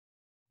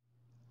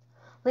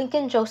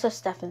Lincoln Joseph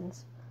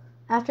Steffens.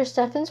 After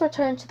Steffens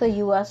returned to the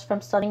U.S.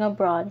 from studying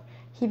abroad,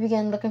 he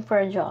began looking for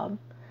a job.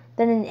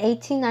 Then in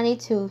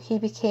 1892 he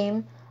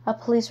became a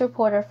police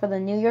reporter for the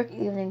New York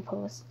Evening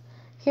Post.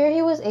 Here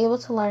he was able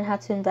to learn how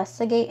to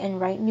investigate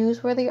and write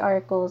newsworthy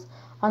articles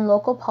on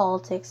local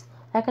politics,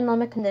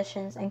 economic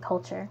conditions, and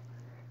culture.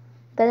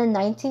 Then in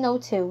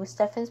 1902,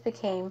 Steffens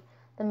became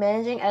the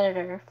managing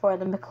editor for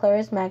the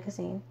McClure's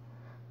magazine,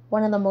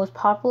 one of the most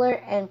popular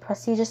and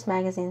prestigious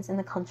magazines in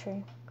the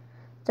country.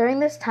 During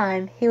this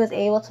time, he was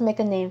able to make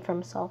a name for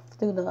himself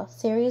through the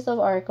series of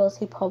articles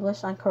he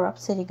published on corrupt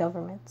city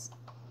governments.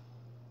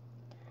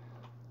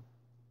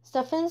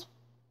 Steffens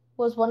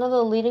was one of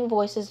the leading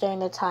voices during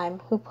the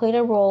time who played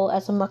a role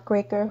as a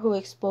muckraker who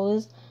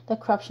exposed the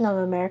corruption of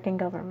American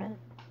government.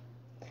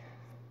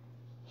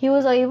 He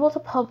was able to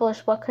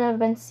publish what could have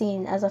been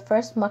seen as a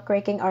first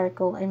muckraking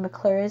article in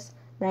McClure's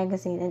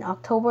magazine in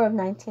October of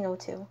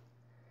 1902.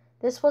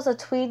 This was a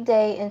Tweed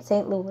Day in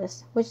St.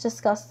 Louis, which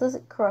discussed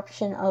the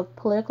corruption of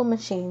political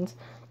machines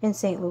in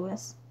St.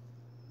 Louis.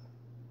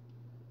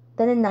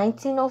 Then in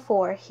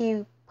 1904,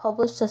 he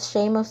published The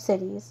Shame of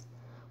Cities,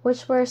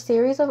 which were a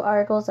series of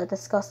articles that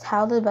discussed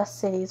how the best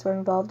cities were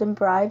involved in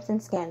bribes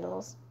and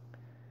scandals.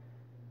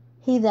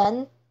 He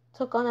then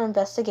took on an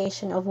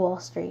investigation of Wall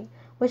Street,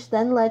 which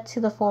then led to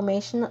the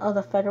formation of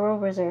the Federal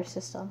Reserve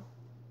System.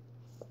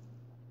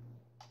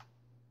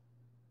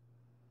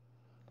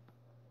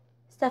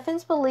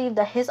 Steffens believed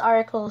that his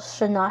articles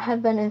should not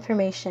have been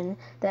information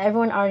that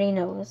everyone already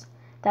knows.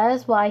 That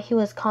is why he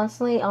was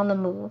constantly on the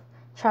move,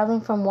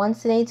 traveling from one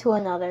city to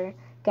another,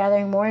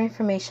 gathering more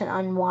information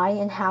on why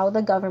and how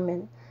the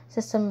government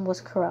system was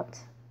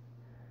corrupt.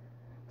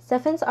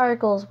 Steffens'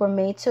 articles were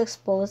made to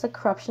expose the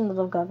corruption of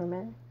the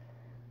government.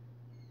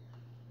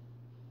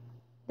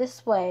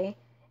 This way,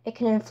 it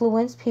can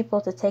influence people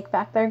to take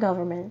back their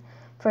government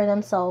for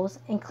themselves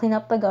and clean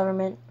up the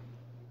government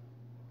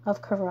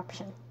of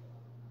corruption.